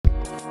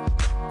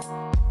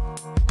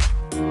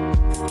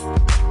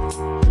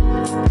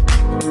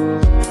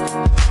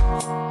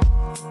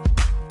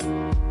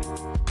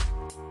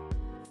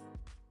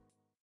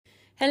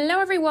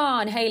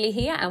everyone, Hayley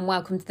here and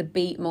welcome to the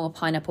Be More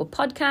Pineapple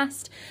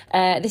podcast.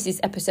 This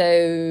is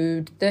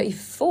episode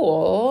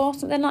 34,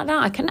 something like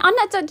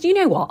that. Do you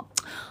know what?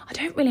 I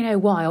don't really know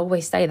why I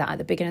always say that at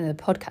the beginning of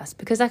the podcast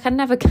because I can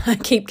never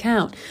keep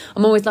count.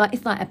 I'm always like,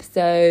 it's like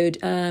episode,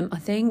 I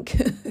think.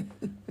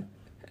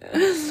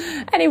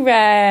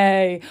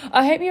 Anyway,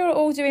 I hope you're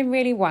all doing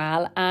really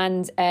well,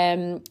 and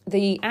the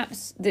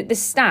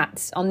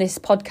stats on this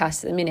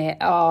podcast at the minute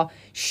are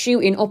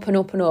shooting up and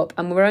up and up,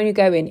 and we're only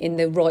going in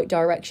the right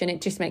direction. It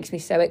just makes me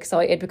so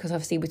excited because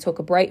obviously we took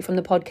a break from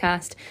the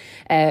podcast.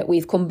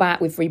 We've come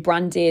back, we've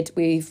rebranded,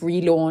 we've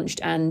relaunched,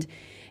 and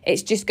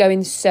it's just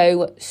going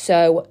so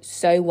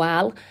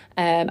well.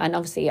 And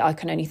obviously I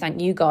can only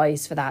thank you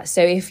guys for that.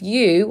 So if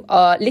you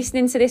are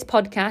listening to this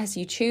podcast,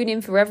 you tune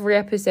in for every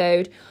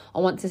episode, I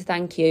want to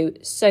thank you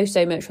so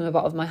much from the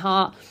bottom of my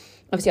heart.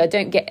 Obviously I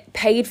don't get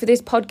paid for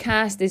this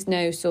podcast. There's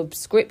no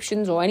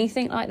subscriptions or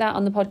anything like that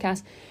on the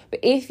podcast.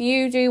 But if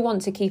you do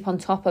want to keep on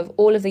top of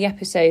all of the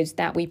episodes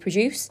that we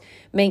produce,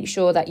 make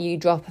sure that you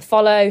drop a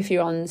follow if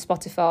you're on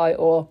Spotify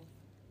or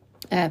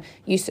I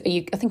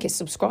think it's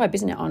subscribe,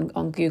 isn't it,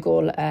 on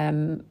Google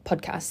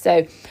Podcasts.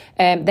 So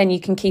then you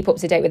can keep up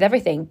to date with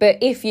everything. But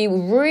if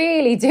you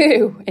really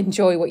do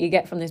enjoy what you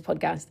get from this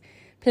podcast,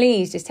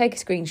 please just take a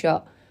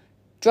screenshot,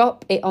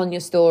 drop it on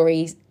your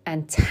stories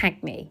and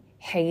tag me,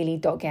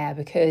 Hayley.Gare,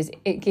 because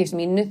it gives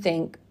me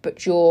nothing but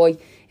joy.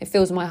 It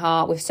fills my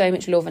heart with so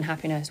much love and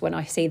happiness when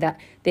I see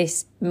that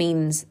this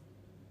means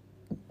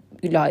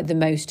like the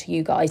most to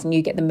you guys and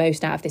you get the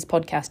most out of this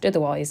podcast.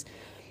 Otherwise,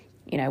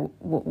 you know,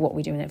 what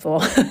we're doing it for.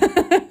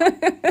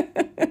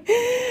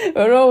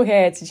 We're all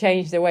here to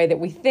change the way that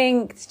we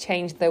think, to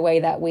change the way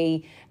that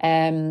we,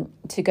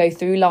 to go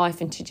through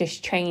life and to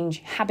just change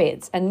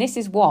habits. And this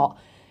is what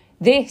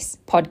this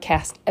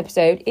podcast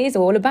episode is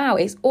all about.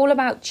 It's all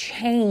about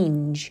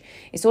change.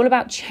 It's all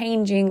about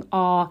changing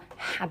our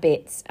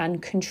habits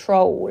and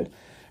control.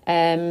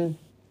 So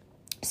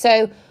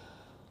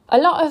a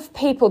lot of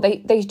people,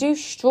 they do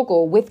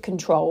struggle with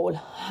control,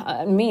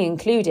 me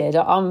included.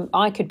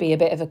 I could be a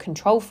bit of a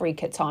control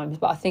freak at times,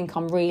 but I think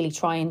I'm really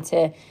trying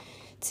to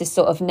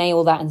sort of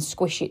nail that and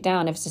squish it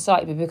down of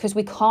society because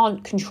we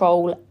can't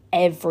control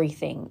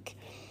everything.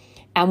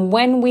 And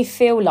when we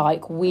feel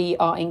like we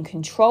are in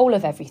control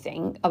of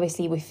everything,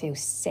 obviously we feel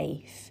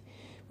safe,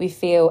 we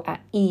feel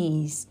at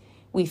ease,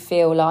 we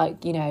feel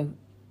like, you know,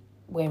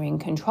 we're in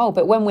control.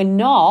 But when we're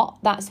not,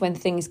 that's when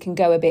things can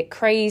go a bit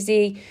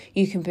crazy.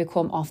 You can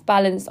become off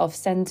balance, off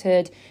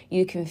centered.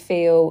 You can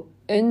feel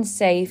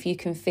unsafe. You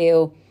can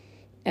feel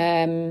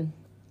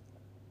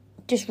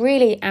just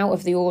really out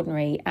of the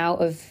ordinary,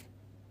 out of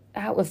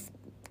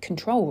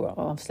control,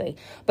 obviously.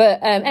 But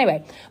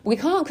anyway, we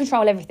can't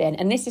control everything.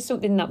 And this is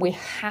something that we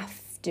have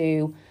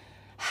to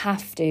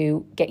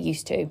get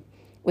used to.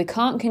 We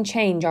can't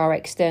change our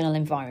external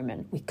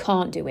environment. We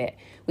can't do it.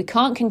 We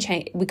can't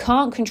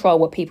control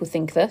what people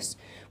think of us.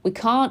 We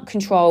can't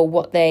control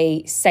what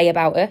they say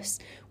about us.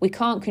 We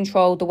can't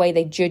control the way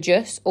they judge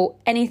us or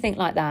anything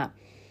like that.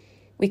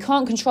 We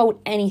can't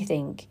control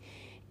anything.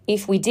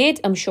 If we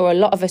did, I'm sure a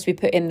lot of us would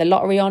put in the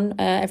lottery on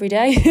every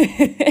day.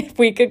 If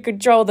we could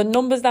control the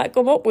numbers that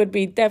come up, we'd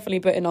be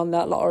definitely putting on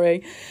that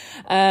lottery.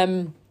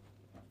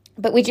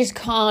 But we just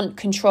can't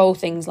control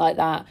things like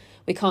that.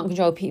 We can't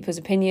control people's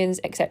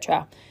opinions,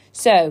 etc.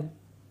 So,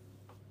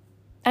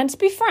 and to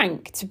be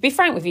frank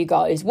with you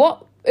guys,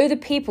 what other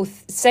people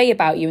say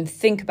about you and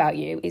think about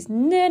you is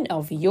none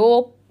of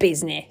your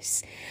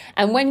business.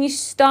 And when you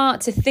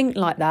start to think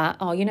like that,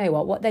 oh, you know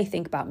what they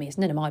think about me is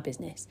none of my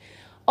business.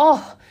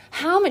 Oh,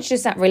 how much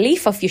does that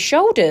relief off your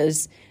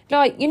shoulders?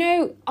 Like, you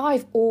know,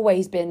 I've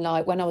always been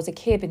like, when I was a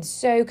kid, been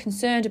so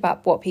concerned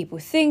about what people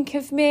think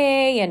of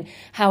me and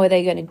how are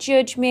they going to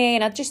judge me.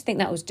 And I just think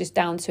that was just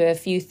down to a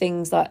few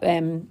things like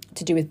to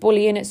do with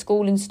bullying at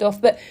school and stuff.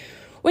 But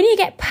when you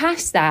get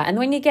past that and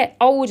when you get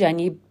older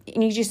and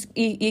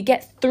you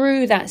get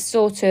through that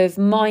sort of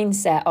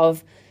mindset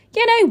of,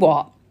 you know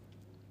what,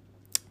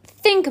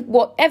 think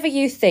whatever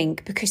you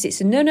think because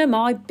it's none of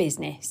my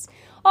business.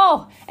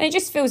 Oh, and it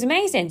just feels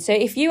amazing. So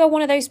if you are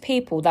one of those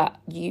people that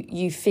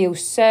you feel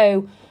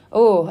so,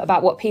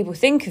 about what people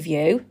think of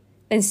you,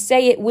 then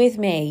say it with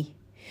me.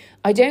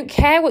 I don't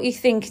care what you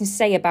think and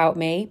say about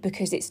me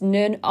because it's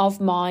none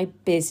of my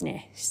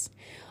business.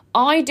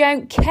 I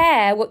don't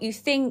care what you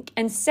think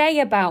and say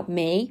about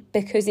me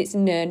because it's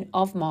none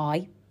of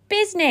my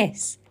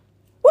business.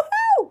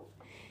 Woohoo!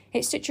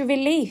 It's such a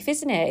relief,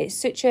 isn't it? It's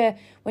such a,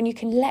 when you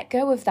can let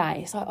go of that,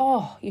 it's like,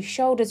 oh, your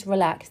shoulders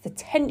relax, the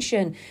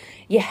tension,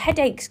 your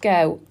headaches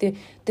go, the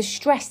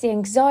stress, the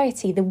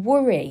anxiety, the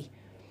worry.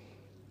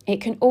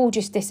 It can all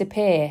just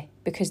disappear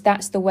because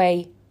that's the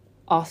way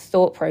our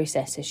thought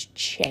process has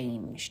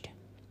changed.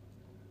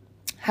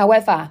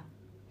 However,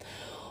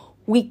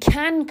 we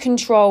can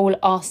control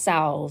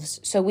ourselves.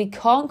 So we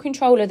can't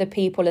control other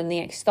people in the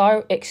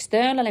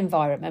external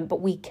environment,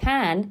 but we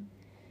can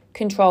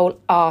control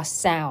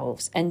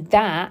ourselves. And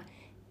that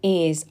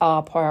is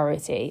our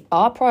priority.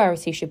 Our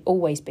priority should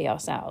always be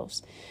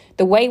ourselves.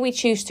 The way we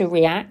choose to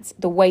react,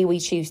 the way we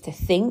choose to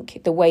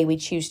think, the way we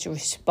choose to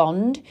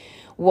respond,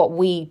 what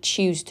we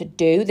choose to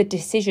do, the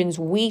decisions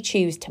we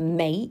choose to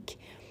make,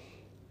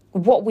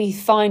 what we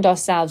find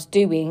ourselves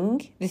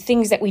doing, the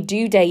things that we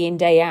do day in,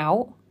 day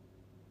out,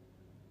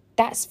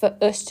 that's for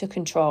us to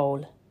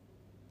control.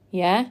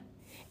 Yeah?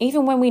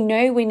 Even when we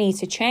know we need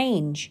to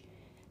change,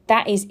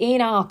 that is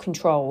in our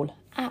control.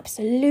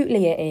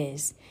 Absolutely it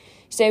is.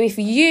 So if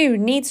you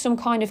need some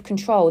kind of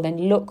control, then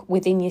look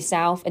within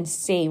yourself and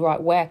see,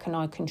 right, where can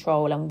I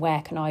control and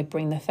where can I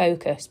bring the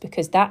focus?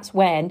 Because that's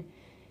when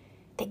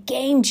the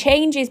game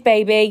changes,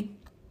 baby.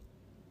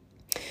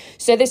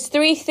 So there's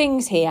 3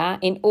 things here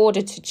in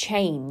order to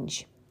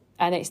change.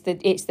 And it's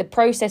the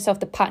process of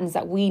the patterns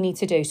that we need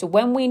to do. So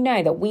when we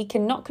know that we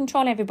cannot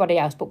control everybody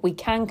else, but we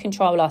can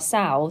control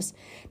ourselves,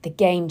 the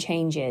game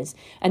changes.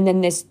 And then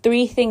there's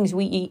 3 things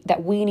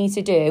that we need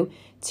to do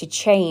to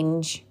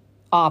change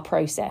our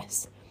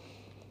process.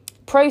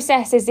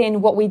 Process is in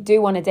what we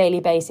do on a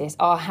daily basis,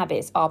 our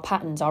habits, our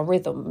patterns, our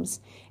rhythms,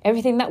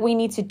 everything that we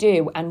need to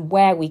do and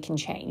where we can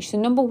change. So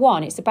number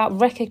 1, it's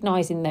about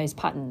recognizing those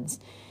patterns.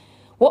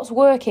 What's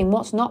working,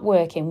 what's not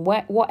working,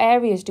 what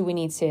areas do we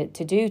need to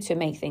do to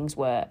make things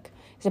work?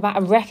 It's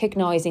about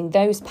recognizing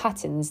those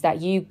patterns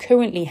that you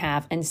currently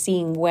have and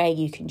seeing where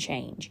you can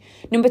change.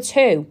 Number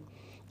 2,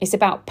 it's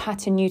about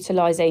pattern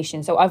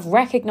utilization. So I've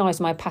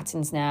recognized my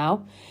patterns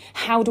now.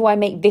 How do I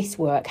make this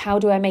work? How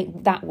do I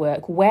make that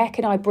work? Where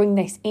can I bring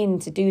this in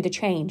to do the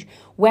change?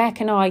 Where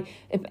can I,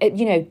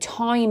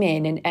 time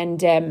in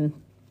and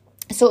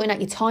sorting out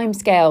your time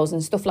scales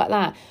and stuff like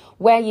that,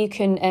 where you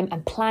can,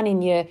 and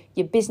planning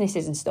your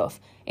businesses and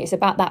stuff. It's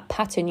about that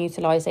pattern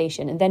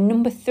utilization. And then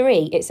number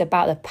 3, it's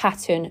about the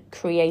pattern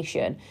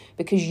creation,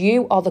 because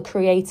you are the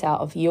creator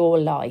of your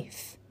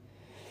life.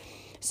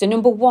 So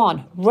number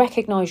 1,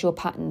 recognize your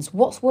patterns.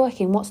 What's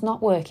working? What's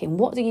not working?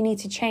 What do you need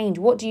to change?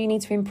 What do you need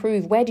to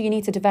improve? Where do you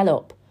need to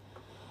develop?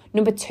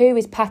 Number 2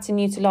 is pattern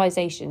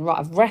utilization. Right,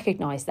 I've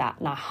recognized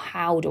that. Now,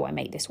 how do I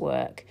make this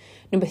work?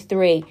 Number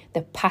 3,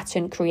 the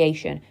pattern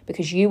creation,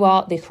 because you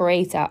are the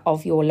creator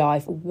of your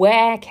life.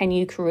 Where can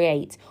you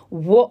create?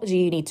 What do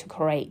you need to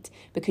create?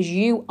 Because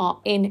you are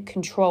in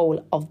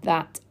control of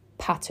that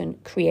pattern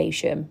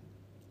creation.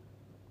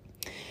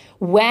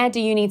 Where do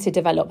you need to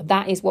develop?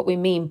 That is what we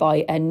mean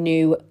by a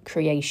new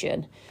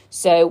creation.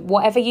 So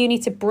whatever you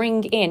need to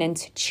bring in and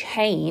to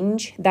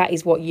change, that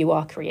is what you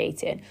are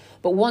creating.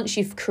 But once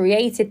you've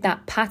created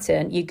that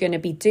pattern, you're going to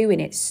be doing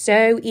it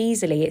so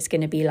easily. It's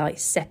going to be like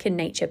second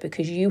nature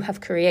because you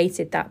have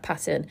created that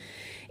pattern.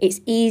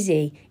 It's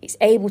easy. It's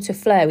able to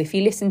flow. If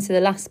you listen to the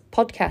last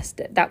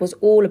podcast, that was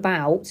all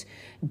about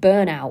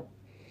burnout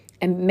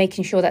and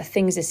making sure that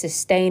things are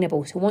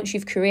sustainable. So once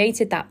you've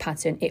created that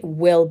pattern, it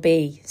will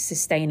be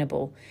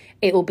sustainable.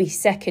 It will be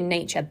second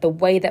nature. The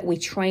way that we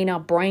train our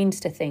brains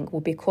to think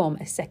will become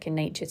a second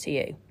nature to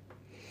you.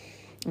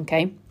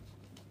 Okay?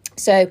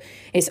 So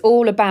it's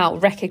all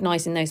about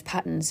recognizing those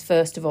patterns,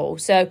 first of all.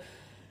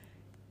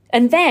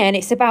 And then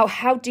it's about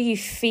how do you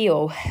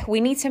feel? We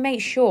need to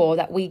make sure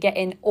that we get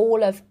in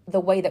all of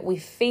the way that we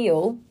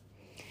feel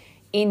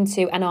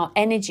into and our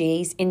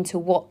energies into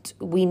what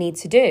we need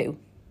to do.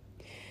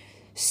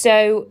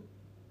 So,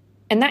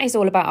 and that is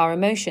all about our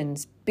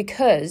emotions,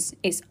 because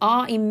it's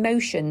our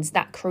emotions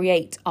that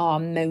create our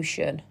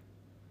motion.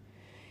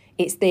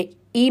 It's the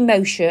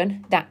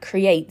emotion that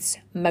creates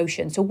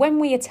motion. So when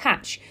we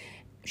attach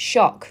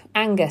shock,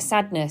 anger,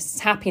 sadness,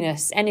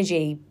 happiness,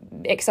 energy,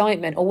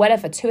 excitement, or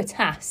whatever to a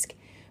task,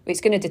 it's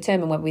going to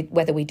determine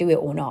whether we do it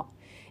or not.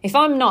 If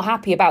I'm not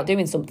happy about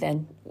doing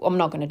something, I'm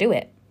not going to do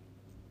it.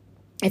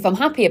 If I'm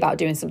happy about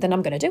doing something,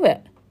 I'm going to do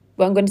it.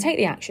 Well, I'm going to take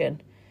the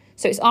action.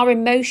 So it's our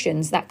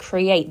emotions that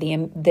create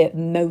the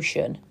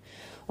motion.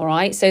 All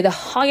right. So the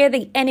higher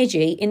the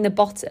energy in the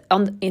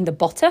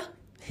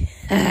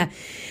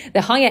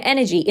the higher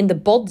energy in the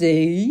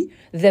body,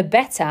 the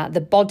better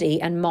the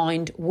body and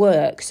mind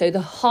work. So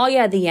the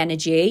higher the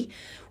energy,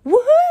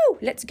 woohoo,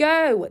 let's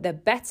go, the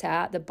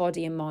better the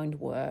body and mind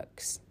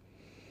works.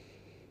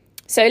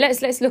 So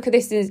let's look at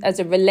this as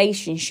a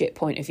relationship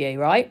point of view,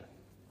 right?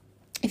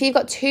 If you've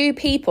got 2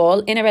 people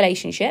in a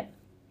relationship,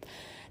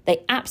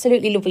 they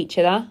absolutely love each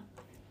other.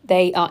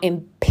 They are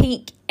in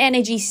peak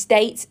energy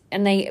state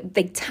and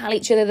they tell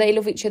each other they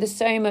love each other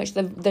so much.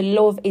 The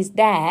love is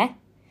there.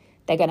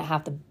 They're going to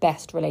have the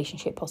best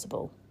relationship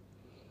possible.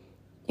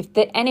 If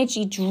the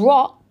energy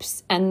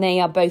drops and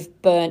they are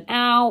both burnt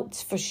out,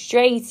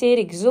 frustrated,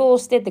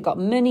 exhausted, they've got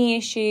money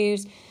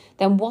issues,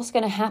 then what's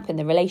going to happen?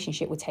 The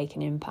relationship will take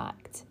an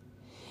impact.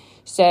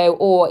 So,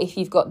 or if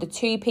you've got the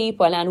 2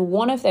 people and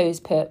one of those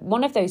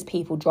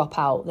people drop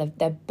out,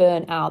 they're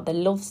burnt out, the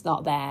love's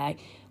not there,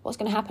 what's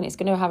going to happen? It's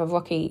going to have a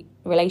rocky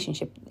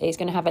relationship. It's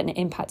going to have an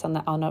impact on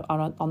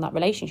that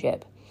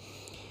relationship.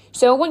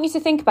 So I want you to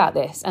think about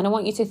this, and I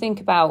want you to think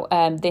about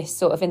this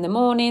sort of in the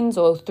mornings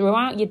or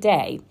throughout your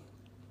day.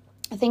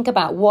 Think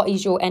about what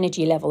is your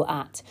energy level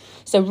at.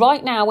 So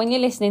right now, when you're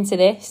listening to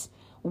this,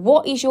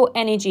 what is your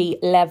energy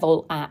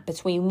level at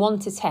between 1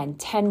 to 10,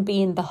 10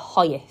 being the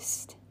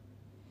highest?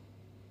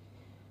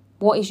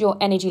 What is your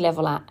energy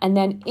level at? And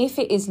then if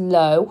it is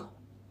low,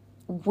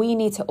 we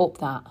need to up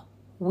that.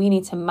 We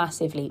need to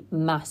massively,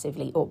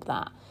 massively up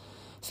that.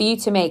 For you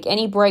to make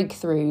any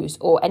breakthroughs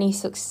or any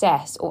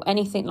success or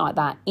anything like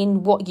that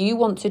in what you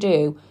want to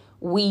do,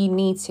 we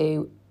need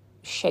to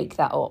shake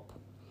that up,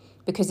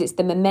 because it's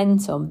the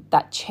momentum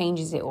that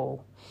changes it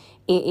all.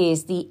 It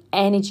is the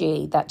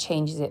energy that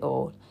changes it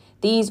all.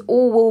 These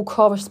all will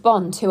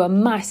correspond to a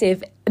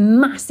massive,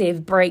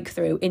 massive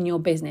breakthrough in your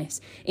business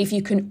if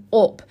you can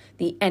up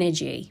the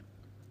energy.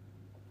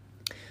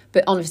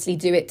 But honestly,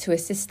 do it to a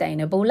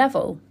sustainable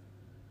level.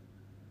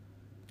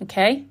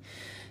 Okay?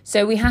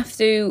 So we have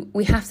to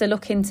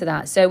look into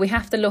that. So we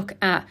have to look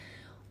at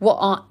what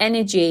our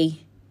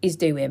energy is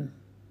doing,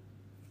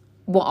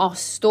 what our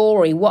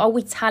story, what are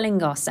we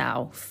telling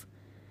ourselves,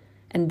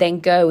 and then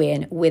go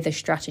in with a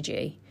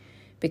strategy.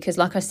 Because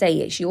like I say,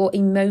 it's your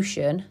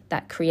emotion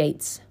that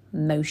creates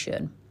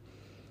motion.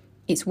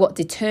 It's what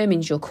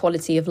determines your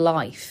quality of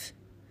life.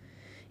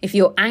 If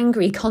you're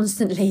angry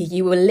constantly,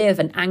 you will live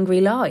an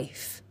angry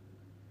life.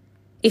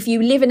 If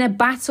you live in a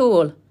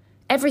battle,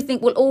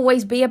 everything will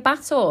always be a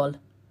battle.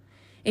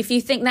 If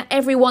you think that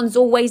everyone's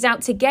always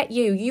out to get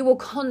you, you will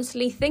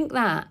constantly think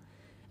that.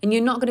 And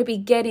you're not going to be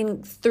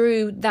getting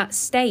through that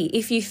state.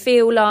 If you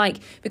feel like,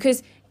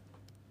 because,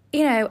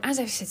 you know, as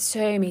I've said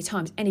so many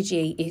times,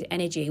 energy is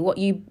energy. What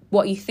you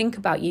think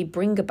about, you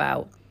bring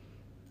about.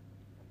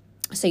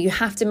 So you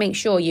have to make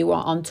sure you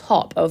are on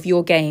top of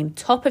your game,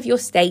 top of your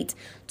state,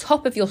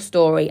 top of your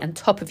story, and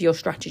top of your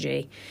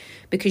strategy.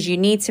 Because you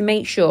need to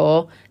make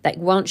sure that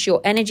once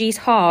your energy's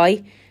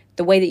high,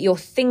 the way that your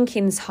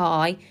thinking's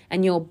high,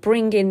 and you're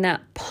bringing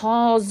that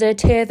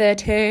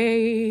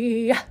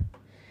positivity,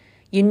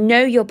 you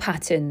know your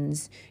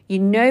patterns, you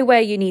know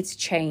where you need to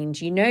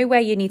change, you know where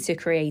you need to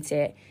create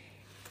it.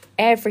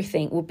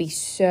 Everything will be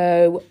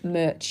so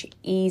much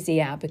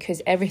easier,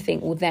 because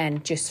everything will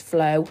then just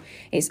flow.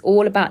 It's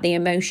all about the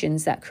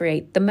emotions that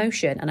create the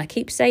motion. And I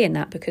keep saying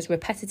that because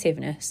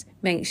repetitiveness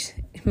makes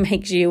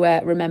you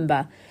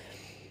remember.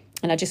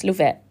 And I just love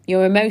it.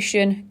 Your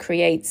emotion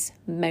creates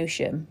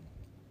motion.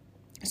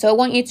 So I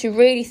want you to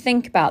really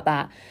think about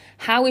that.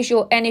 How is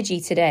your energy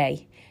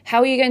today? How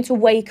are you going to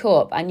wake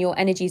up and your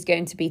energy is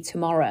going to be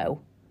tomorrow?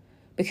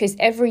 Because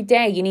every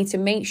day you need to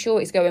make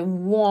sure it's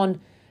going one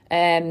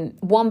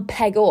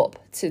peg up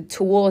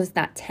towards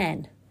that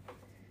 10.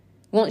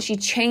 Once you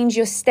change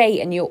your state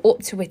and you're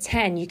up to a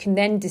 10, you can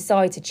then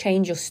decide to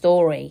change your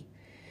story.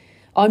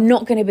 I'm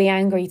not going to be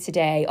angry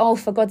today. Oh,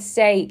 for God's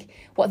sake,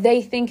 what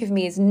they think of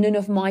me is none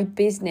of my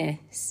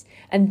business.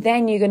 And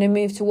then you're going to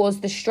move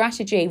towards the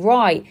strategy.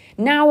 Right,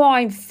 now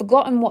I've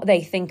forgotten what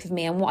they think of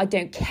me and what I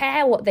don't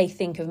care what they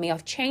think of me.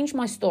 I've changed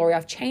my story.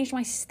 I've changed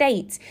my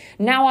state.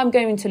 Now I'm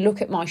going to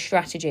look at my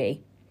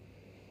strategy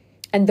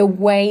and the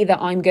way that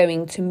I'm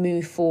going to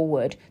move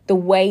forward, the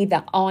way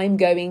that I'm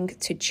going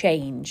to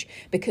change,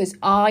 because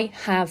I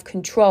have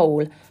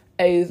control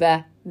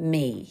over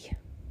me.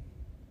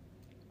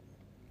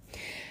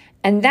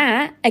 And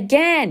that,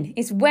 again,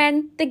 is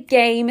when the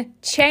game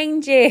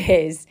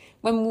changes.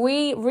 When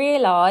we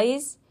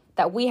realise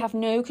that we have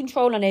no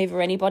control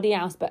over anybody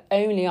else, but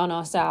only on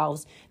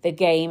ourselves, the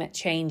game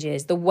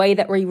changes. The way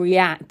that we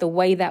react, the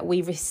way that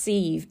we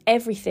receive,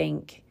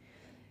 everything.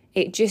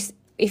 It just,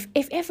 if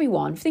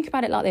everyone, think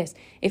about it like this,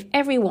 if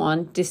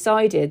everyone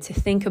decided to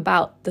think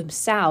about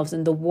themselves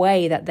and the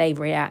way that they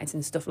react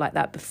and stuff like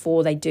that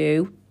before they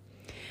do,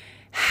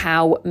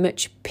 how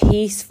much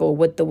peaceful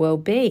would the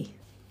world be?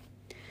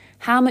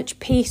 How much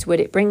peace would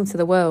it bring to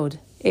the world?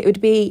 It would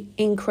be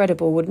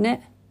incredible, wouldn't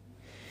it?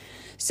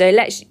 So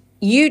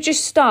you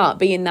just start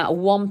being that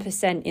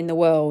 1% in the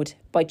world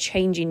by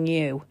changing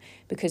you.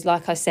 Because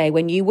like I say,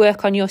 when you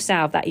work on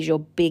yourself, that is your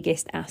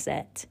biggest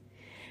asset.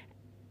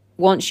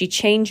 Once you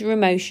change your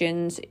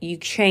emotions, you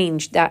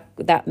change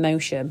that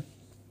motion.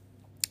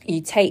 You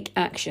take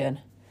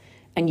action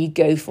and you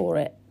go for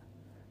it.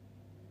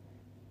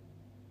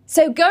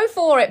 So go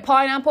for it,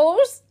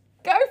 pineapples.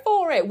 Go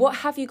for it. What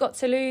have you got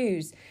to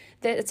lose?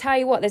 I tell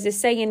you what, there's a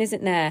saying,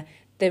 isn't there?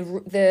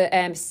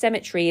 The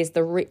cemetery is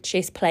the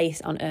richest place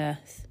on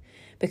earth,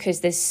 because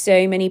there's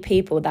so many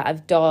people that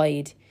have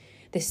died.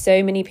 There's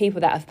so many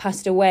people that have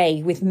passed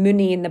away with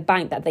money in the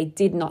bank that they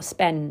did not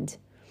spend,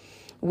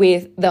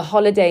 with the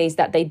holidays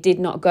that they did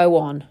not go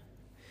on,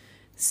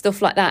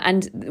 stuff like that.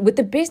 And with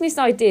the business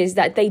ideas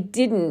that they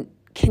didn't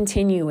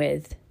continue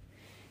with.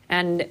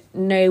 And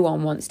no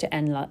one wants to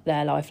end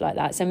their life like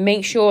that. So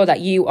make sure that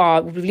you are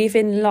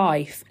living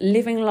life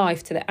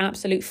to the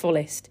absolute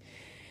fullest.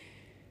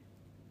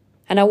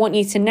 And I want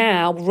you to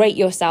now rate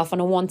yourself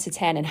on a 1 to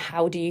 10. And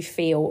how do you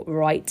feel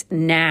right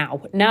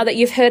now? Now that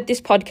you've heard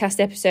this podcast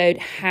episode,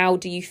 how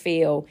do you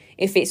feel?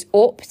 If it's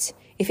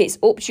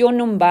upped your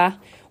number,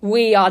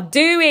 we are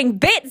doing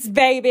bits,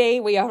 baby.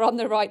 We are on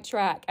the right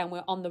track, and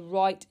we're on the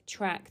right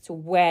track to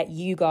where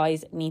you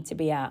guys need to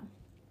be at.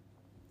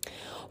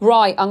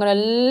 Right, I'm going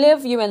to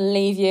love you and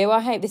leave you.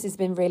 I hope this has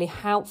been really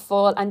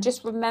helpful. And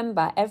just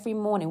remember, every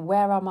morning,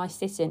 where am I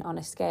sitting on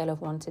a scale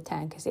of 1 to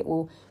 10? Because it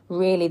will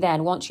really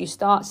then, once you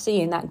start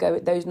seeing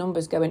those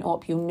numbers going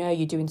up, you'll know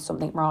you're doing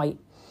something right.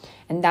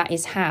 And that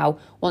is how,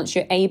 once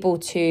you're able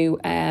to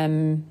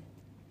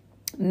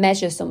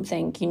measure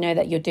something, you know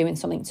that you're doing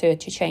something to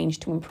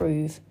change, to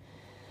improve.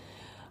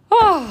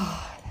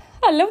 Oh,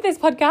 I love this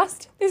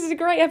podcast. This is a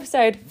great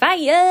episode.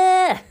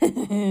 Fire!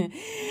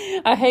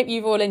 I hope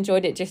you've all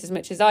enjoyed it just as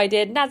much as I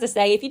did. And as I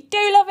say, if you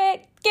do love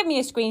it, give me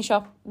a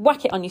screenshot,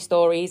 whack it on your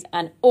stories,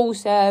 and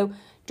also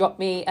drop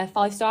me a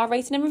 5-star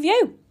rating and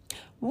review.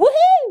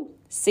 Woohoo!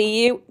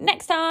 See you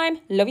next time.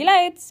 Love you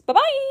loads.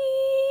 Bye-bye.